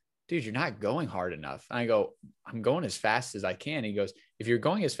goes, dude, you're not going hard enough. And I go, I'm going as fast as I can. He goes, if you're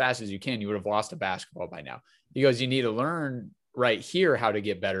going as fast as you can, you would have lost a basketball by now. He goes, you need to learn right here how to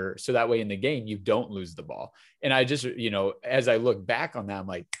get better. So that way in the game, you don't lose the ball. And I just, as I look back on that, I'm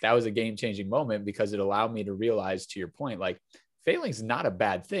like, that was a game-changing moment because it allowed me to realize, to your point, like failing is not a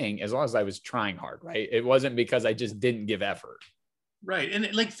bad thing as long as I was trying hard, right? It wasn't because I just didn't give effort. Right.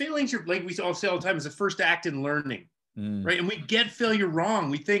 And like failings are, like we all say all the time, is the first act in learning. Right. And we get failure wrong.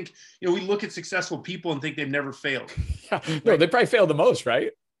 We think, we look at successful people and think they've never failed. No, they probably fail the most,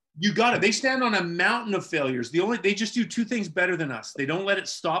 right? You got it. They stand on a mountain of failures. They just do 2 things better than us. They don't let it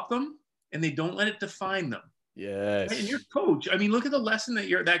stop them and they don't let it define them. Yes. Right? And your coach, look at the lesson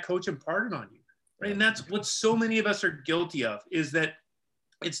that coach imparted on you. Right. And that's what so many of us are guilty of, is that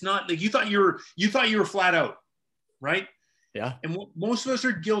it's not like you thought you were flat out. Right. Yeah. And what most of us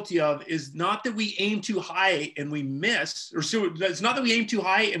are guilty of is not that we aim too high and we miss, or so it's not that we aim too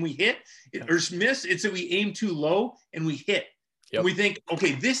high and we hit or miss. It's that we aim too low and we hit. Yep. And we think,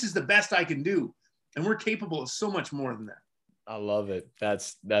 okay, this is the best I can do. And we're capable of so much more than that. I love it.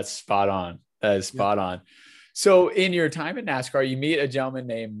 That's spot on. That is spot on. So in your time in NASCAR, you meet a gentleman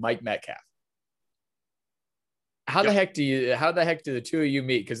named Mike Metcalf. How the heck do the two of you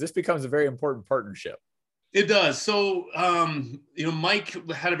meet? Because this becomes a very important partnership. It does. So, Mike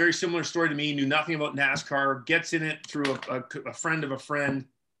had a very similar story to me, knew nothing about NASCAR, gets in it through a friend of a friend,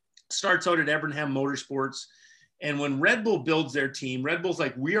 starts out at Evernham Motorsports. And when Red Bull builds their team, Red Bull's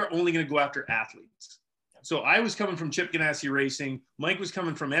like, we are only going to go after athletes. So I was coming from Chip Ganassi Racing. Mike was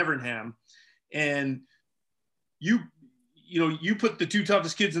coming from Evernham. And you put the two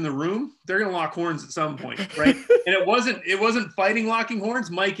toughest kids in the room, they're going to lock horns at some point, right? And it wasn't fighting locking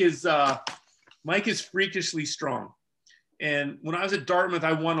horns. Mike is freakishly strong. And when I was at Dartmouth,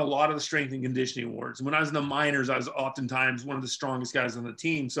 I won a lot of the strength and conditioning awards. When I was in the minors, I was oftentimes one of the strongest guys on the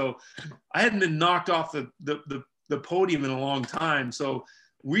team. So I hadn't been knocked off the podium in a long time. So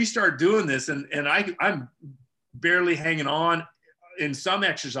we start doing this, and I'm barely hanging on in some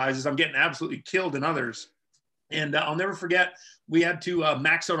exercises. I'm getting absolutely killed in others. And I'll never forget, we had to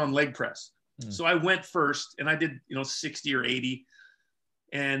max out on leg press. So I went first, and I did 60 or 80.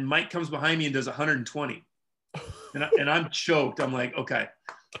 And Mike comes behind me and does 120. And I'm choked. I'm like, okay.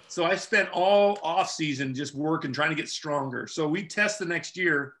 So I spent all off season just working, trying to get stronger. So we test the next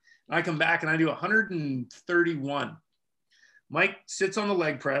year, and I come back and I do 131. Mike sits on the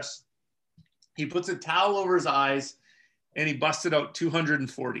leg press. He puts a towel over his eyes, and he busted out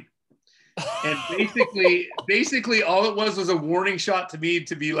 240. And basically all it was a warning shot to me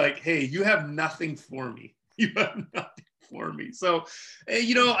to be like, hey, you have nothing for me. You have nothing for me. So,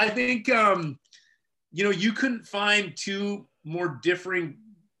 I think, you couldn't find two more differing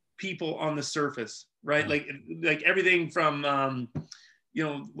people on the surface, right? Like everything from,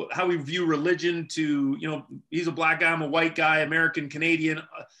 how we view religion to, he's a black guy, I'm a white guy, American, Canadian.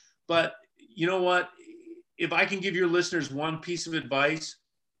 But you know what? If I can give your listeners one piece of advice,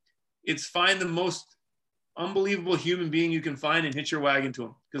 it's find the most unbelievable human being you can find and hitch your wagon to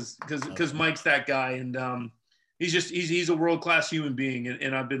him. Because Mike's that guy. And he's a world-class human being.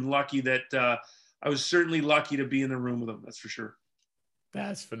 And I've been lucky that I was certainly lucky to be in the room with him. That's for sure.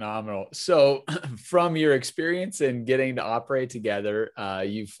 That's phenomenal. So from your experience in getting to operate together,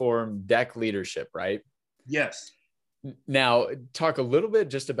 you formed Deck Leadership, right? Yes. Now talk a little bit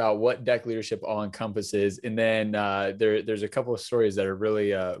just about what Deck Leadership all encompasses. And then there's a couple of stories that are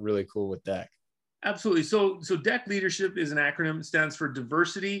really, really cool with Deck. Absolutely. So Deck Leadership is an acronym. It stands for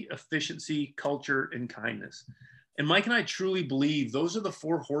diversity, efficiency, culture, and kindness. And Mike and I truly believe those are the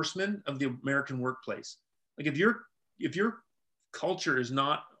four horsemen of the American workplace. Like if your culture is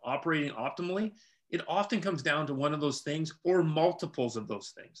not operating optimally, it often comes down to one of those things or multiples of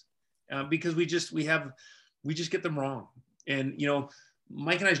those things, because we just get them wrong. And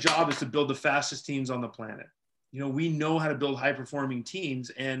Mike and I's job is to build the fastest teams on the planet. We know how to build high performing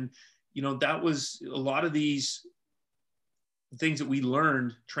teams, and that was a lot of these things that we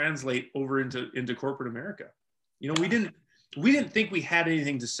learned translate over into corporate America. We didn't think we had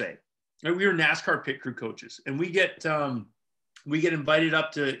anything to say. Right? We were NASCAR pit crew coaches, and we get invited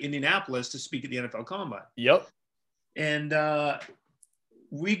up to Indianapolis to speak at the NFL Combine. Yep. And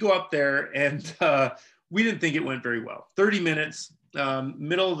we go up there, and we didn't think it went very well. 30 minutes,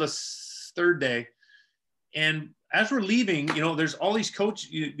 middle of the third day. And as we're leaving, there's all these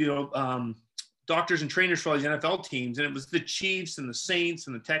doctors and trainers for all these NFL teams. And it was the Chiefs and the Saints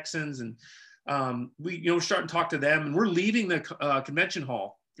and the Texans. And we, starting to talk to them, and we're leaving the convention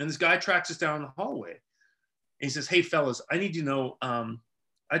hall. And this guy tracks us down the hallway. And he says, hey, fellas, I need you to know,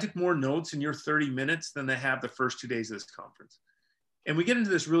 I took more notes in your 30 minutes than they have the first 2 days of this conference. And we get into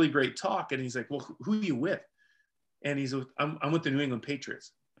this really great talk, and he's like, well, who are you with? And he's like, I'm with the New England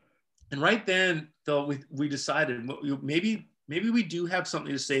Patriots. And right then, though, we decided maybe we do have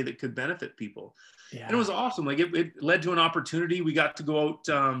something to say that could benefit people. Yeah. And it was awesome. Like it led to an opportunity. We got to go out,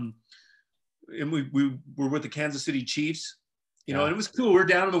 and we were with the Kansas City Chiefs, and it was cool. We're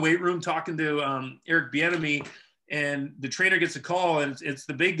down in the weight room talking to Eric Bieniemy, and the trainer gets a call, and it's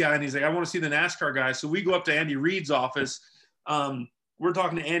the big guy, and he's like, I want to see the NASCAR guy. So we go up to Andy Reid's office. We're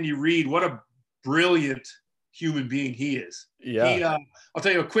talking to Andy Reid. What a brilliant human being he is. Yeah. I'll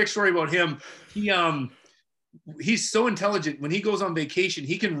tell you a quick story about him. He's so intelligent. When he goes on vacation,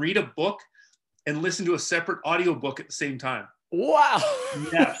 he can read a book and listen to a separate audio book at the same time. Wow.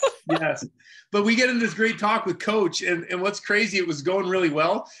 Yes. But we get into this great talk with Coach, and what's crazy, it was going really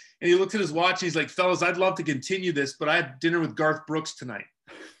well. And he looked at his watch and he's like, fellas, I'd love to continue this, but I have dinner with Garth Brooks tonight.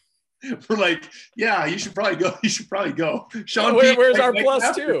 We're like, yeah, you should probably go. Sean Pete, where's our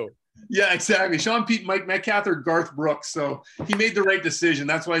plus two? Yeah, exactly. Sean Pete, Mike Metcalf, or Garth Brooks. So he made the right decision.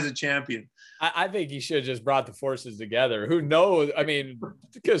 That's why he's a champion. I think he should have just brought the forces together. Who knows? I mean,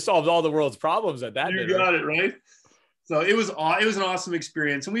 could have solved all the world's problems at that. You got it, right? So it was an awesome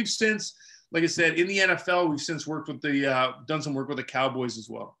experience. And we've since, like I said, in the NFL, we've since worked with done some work with the Cowboys as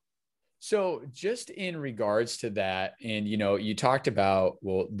well. So just in regards to that, and, you talked about,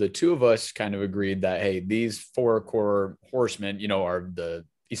 well, the two of us kind of agreed that, hey, these 4 core horsemen, are the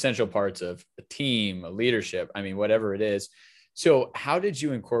essential parts of a team, a leadership. I mean, whatever it is. So how did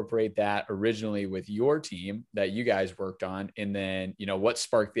you incorporate that originally with your team that you guys worked on? And then, what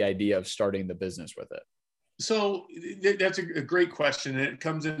sparked the idea of starting the business with it? So that's a great question. And it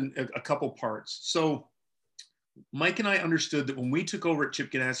comes in a couple parts. So Mike and I understood that when we took over at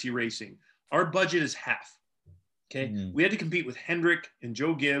Chip Ganassi Racing, our budget is half. Okay. Mm-hmm. We had to compete with Hendrick and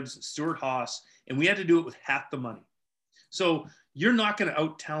Joe Gibbs, Stuart Haas, and we had to do it with half the money. So you're not going to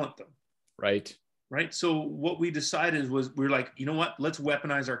out-talent them. Right. Right. So what we decided was, we were like, you know what, let's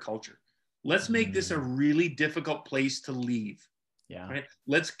weaponize our culture. Let's make this a really difficult place to leave. Yeah. Right.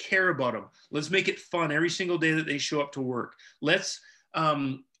 Let's care about them. Let's make it fun every single day that they show up to work. Let's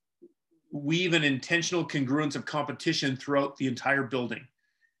weave an intentional congruence of competition throughout the entire building.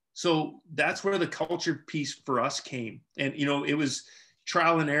 So that's where the culture piece for us came. And, it was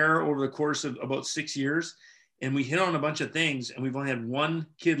trial and error over the course of about 6 years. And we hit on a bunch of things, and we've only had one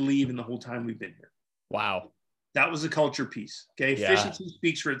kid leave in the whole time we've been here. Wow. That was the culture piece. Okay. Yeah. Efficiency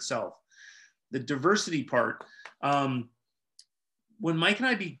speaks for itself. The diversity part, when Mike and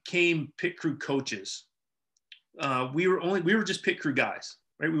I became pit crew coaches, we were just pit crew guys,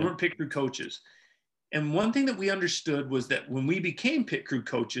 right? We weren't pit crew coaches. And one thing that we understood was that when we became pit crew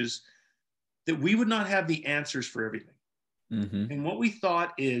coaches, that we would not have the answers for everything. Mm-hmm. And what we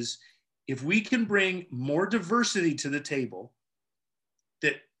thought is, if we can bring more diversity to the table,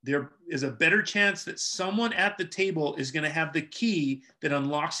 that there is a better chance that someone at the table is going to have the key that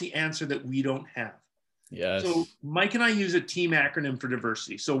unlocks the answer that we don't have. Yes. So Mike and I use a team acronym for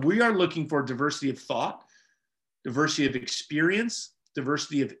diversity. So we are looking for diversity of thought, diversity of experience,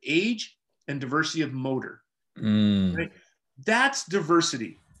 diversity of age, and diversity of motor. Right? That's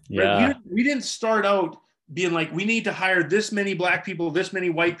diversity. Yeah. Right? We didn't start out being like, we need to hire this many Black people, this many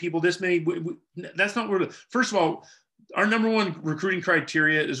white people, this many. That's not where. First of all, our number one recruiting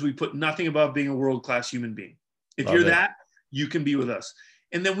criteria is we put nothing above being a world-class human being. If you're that, you can be with us.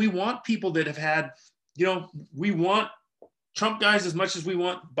 And then we want people that have had, we want Trump guys as much as we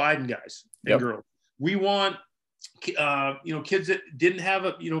want Biden guys and girls. We want, kids that didn't have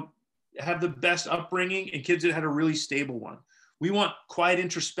have the best upbringing, and kids that had a really stable one. We want quiet,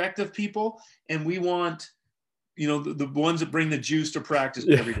 introspective people, and we want, the ones that bring the juice to practice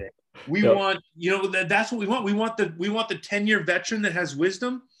every day. We want, that's what we want. We want the 10-year veteran that has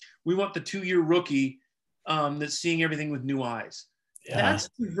wisdom. We want the 2-year rookie that's seeing everything with new eyes. Yeah. That's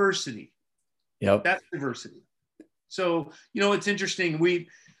diversity. Yep. That's diversity. So, it's interesting.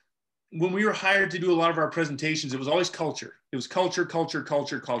 When we were hired to do a lot of our presentations, it was always culture. It was culture, culture,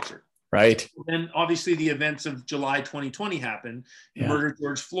 culture, culture. Right. And obviously the events of July 2020 happened, murdered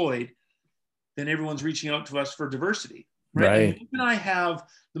George Floyd. Then everyone's reaching out to us for diversity. Right. And Mike and I have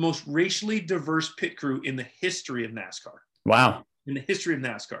the most racially diverse pit crew in the history of NASCAR. Wow. In the history of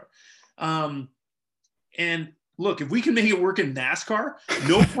NASCAR. And look, if we can make it work in NASCAR,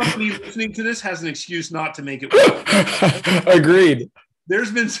 no company listening to this has an excuse not to make it work. Agreed.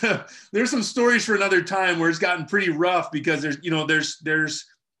 There's some stories for another time where it's gotten pretty rough because it's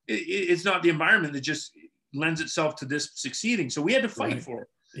not the environment that just lends itself to this succeeding. So we had to fight for it.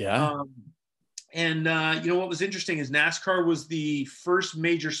 Yeah. What was interesting is NASCAR was the first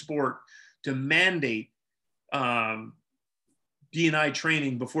major sport to mandate D&I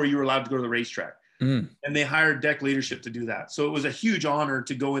training before you were allowed to go to the racetrack. And they hired Deck Leadership to do that. So it was a huge honor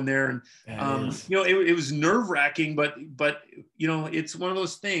to go in there. And, it was nerve-wracking, but it's one of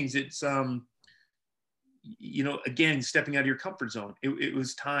those things. It's, again, stepping out of your comfort zone. It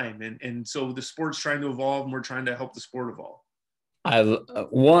was time. And so the sport's trying to evolve, and we're trying to help the sport evolve.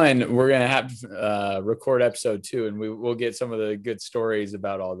 We're going to have to record episode 2, and we'll get some of the good stories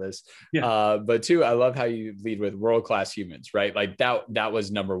about all this. Yeah. But 2, I love how you lead with world-class humans, right? Like that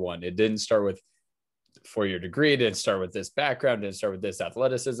was number 1. It didn't start with 4-year degree. It didn't start with this background. It didn't start with this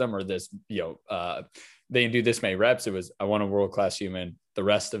athleticism or this, they didn't do this many reps. It was, I want a world-class human. The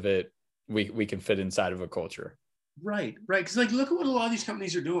rest of it, we can fit inside of a culture. Right. Because look at what a lot of these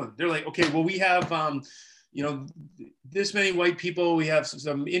companies are doing. They're like, okay, well, we have, this many white people, we have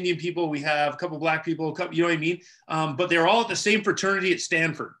some Indian people, we have a couple of Black people, you know what I mean? But they're all at the same fraternity at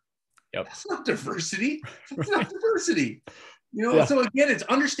Stanford. Yep. That's not diversity. That's not diversity. So again, it's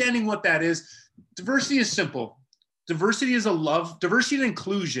understanding what that is. Diversity is simple. Diversity is diversity and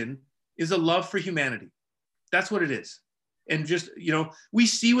inclusion is a love for humanity. That's what it is. And just, we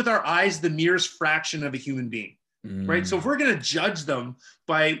see with our eyes the merest fraction of a human being, right? So if we're going to judge them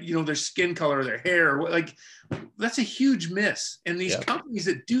by, their skin color, their hair, like, that's a huge miss. And these companies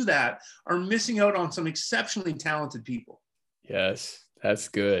that do that are missing out on some exceptionally talented people. Yes, that's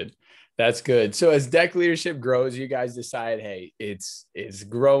good. That's good. So as Deck Leadership grows, you guys decide, hey, it's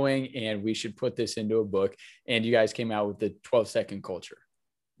growing and we should put this into a book. And you guys came out with the 12-second culture.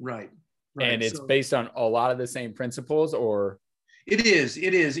 Right. And it's based on a lot of the same principles, or? It is,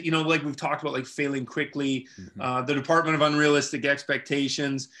 like we've talked about, like failing quickly, the Department of Unrealistic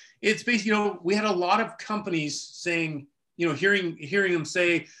Expectations. It's basically, we had a lot of companies saying, hearing them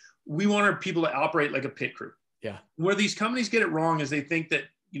say, we want our people to operate like a pit crew. Yeah. Where these companies get it wrong is they think that,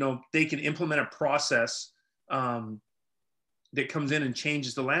 they can implement a process that comes in and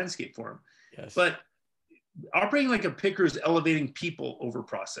changes the landscape for them. Yes. But operating like a pit crew is elevating people over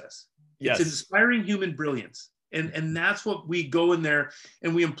process. Yes. It's inspiring human brilliance. And that's what we go in there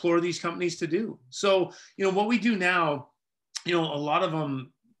and we implore these companies to do. So, what we do now, a lot of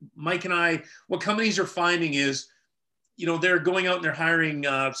them, Mike and I, what companies are finding is, they're going out and they're hiring,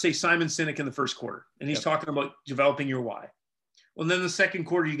 say, Simon Sinek in the first quarter, and he's talking about developing your why. Well, then the second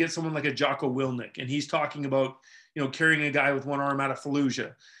quarter, you get someone like a Jocko Willink, and he's talking about, carrying a guy with one arm out of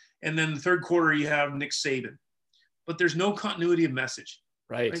Fallujah. And then the third quarter, you have Nick Saban. But there's no continuity of message.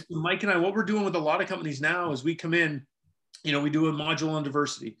 Right. So Mike and I, what we're doing with a lot of companies now is we come in, we do a module on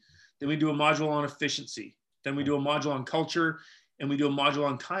diversity, then we do a module on efficiency, then we do a module on culture, and we do a module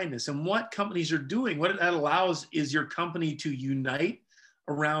on kindness. And what companies are doing, what that allows is your company to unite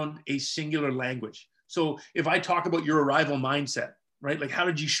around a singular language. So if I talk about your arrival mindset, right? Like, how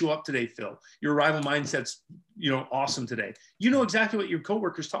did you show up today, Phil? Your arrival mindset's, awesome today. You know exactly what your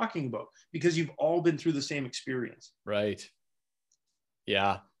coworker's talking about because you've all been through the same experience. Right.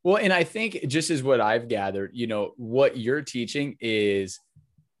 Yeah. Well, and I think just as what I've gathered, what you're teaching is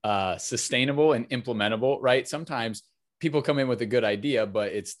sustainable and implementable, right? Sometimes people come in with a good idea,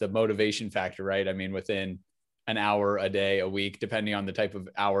 but it's the motivation factor, right? I mean, within an hour, a day, a week, depending on the type of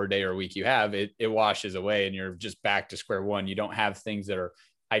hour, day, or week you have, it washes away and you're just back to square one. You don't have things that are,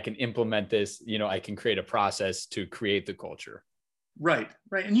 I can implement this, I can create a process to create the culture. Right.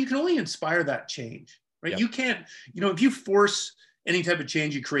 And you can only inspire that change, right? Yep. You can't, if you force any type of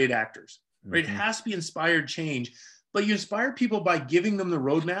change, you create actors, right? Mm-hmm. It has to be inspired change, but you inspire people by giving them the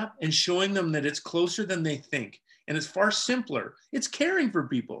roadmap and showing them that it's closer than they think. And it's far simpler. It's caring for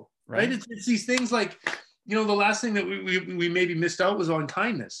people, right? It's these things like, the last thing that we maybe missed out was on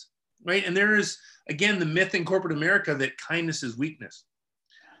kindness, right? And there is, again, the myth in corporate America that kindness is weakness.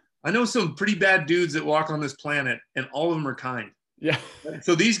 I know some pretty bad dudes that walk on this planet and all of them are kind. Yeah.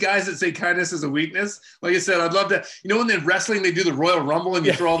 So these guys that say kindness is a weakness, like I said, I'd love to, when they're wrestling, they do the Royal Rumble and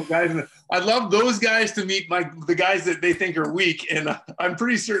you throw all the guys in. I'd love those guys to meet the guys that they think are weak. And I'm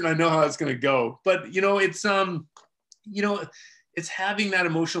pretty certain I know how it's going to go. But, it's, it's having that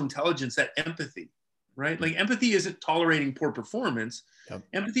emotional intelligence, that empathy, right? Like empathy isn't tolerating poor performance. Yep.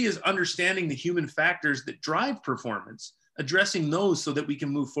 Empathy is understanding the human factors that drive performance, addressing those so that we can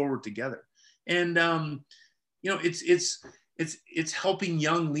move forward together. And, it's helping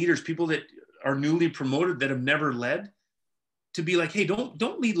young leaders, people that are newly promoted that have never led, to be like, hey,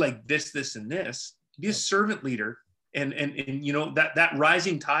 don't lead like this, and this. Be a servant leader, and that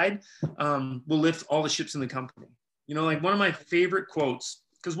rising tide will lift all the ships in the company. Like one of my favorite quotes,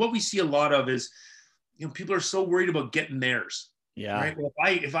 because what we see a lot of is, people are so worried about getting theirs. Yeah. Right. Well,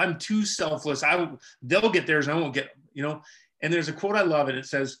 if I'm too selfless, they'll get theirs and I won't get. And there's a quote I love, and it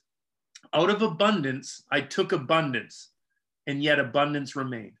says, "Out of abundance, I took abundance, and yet abundance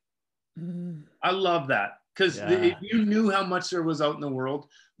remained." I love that, because if you knew how much there was out in the world,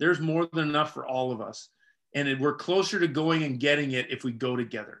 there's more than enough for all of us. And we're closer to going and getting it if we go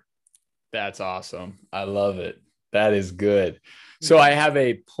together. That's awesome. I love it. That is good. So I have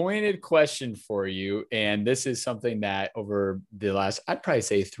a pointed question for you. And this is something that over the last, I'd probably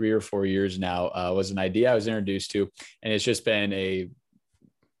say 3 or 4 years now, was an idea I was introduced to. And it's just been a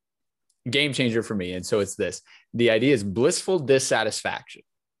game changer for me. And so it's this. The idea is blissful dissatisfaction.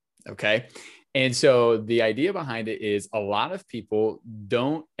 Okay. And so the idea behind it is a lot of people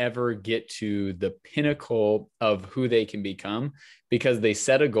don't ever get to the pinnacle of who they can become because they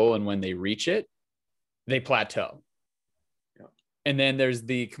set a goal, and when they reach it, they plateau. Yeah. And then there's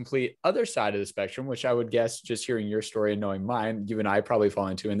the complete other side of the spectrum, which I would guess, just hearing your story and knowing mine, you and I probably fall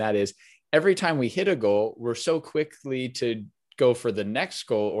into, and that is every time we hit a goal, we're so quickly to go for the next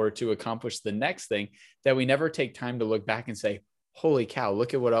goal or to accomplish the next thing that we never take time to look back and say, holy cow,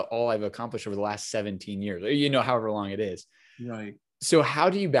 look at what all I've accomplished over the last 17 years, however long it is. Right. So how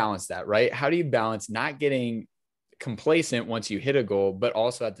do you balance that, right? How do you balance not getting complacent once you hit a goal, but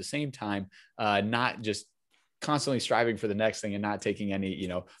also at the same time, not just constantly striving for the next thing and not taking any,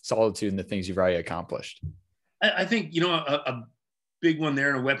 solitude in the things you've already accomplished? I think, a big one there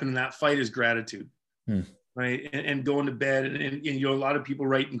and a weapon in that fight is gratitude. Right. And going to bed and, a lot of people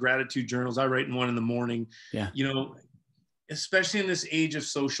write in gratitude journals. I write in one in the morning. Yeah. Especially in this age of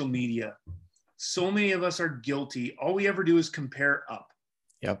social media, so many of us are guilty. All we ever do is compare up.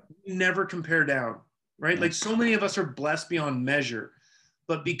 Yep. We never compare down. Right. Like so many of us are blessed beyond measure,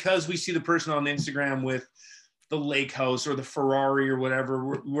 but because we see the person on Instagram with the lake house or the Ferrari or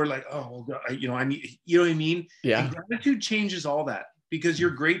whatever, we're like, oh, God, I need, you know what I mean? Yeah. And gratitude changes all that because you're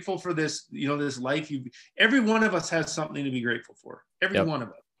grateful for this, this life. Every one of us has something to be grateful for. Every one of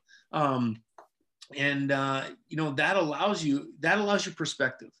us. That allows you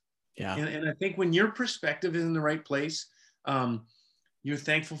perspective. Yeah. And I think when your perspective is in the right place, you're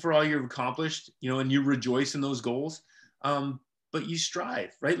thankful for all you've accomplished, and you rejoice in those goals. But you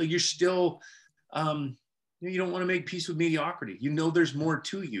strive, right? Like you're still, you don't want to make peace with mediocrity. There's more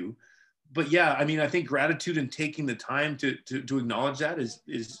to you. But yeah, I mean, I think gratitude and taking the time to acknowledge that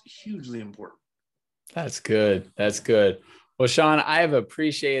is hugely important. That's good. That's good. Well, Sean, I have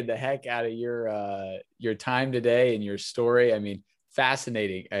appreciated the heck out of your time today and your story. I mean,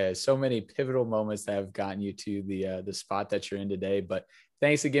 fascinating. So many pivotal moments that have gotten you to the spot that you're in today. But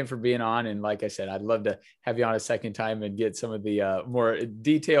thanks again for being on. And like I said, I'd love to have you on a second time and get some of the more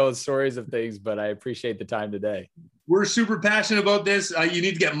detailed stories of things. But I appreciate the time today. We're super passionate about this. You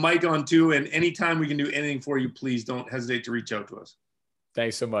need to get Mike on too. And anytime we can do anything for you, please don't hesitate to reach out to us.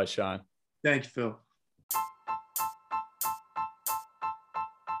 Thanks so much, Sean. Thank you, Phil.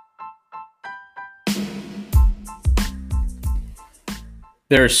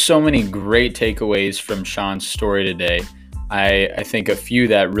 There are so many great takeaways from Sean's story today. I think a few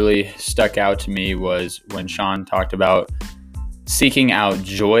that really stuck out to me was when Sean talked about seeking out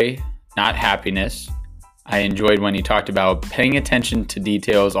joy, not happiness. I enjoyed when he talked about paying attention to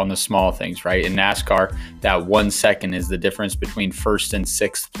details on the small things, right? In NASCAR, that 1 second is the difference between first and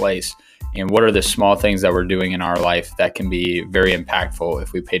sixth place. And what are the small things that we're doing in our life that can be very impactful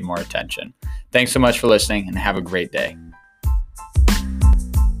if we paid more attention? Thanks so much for listening and have a great day.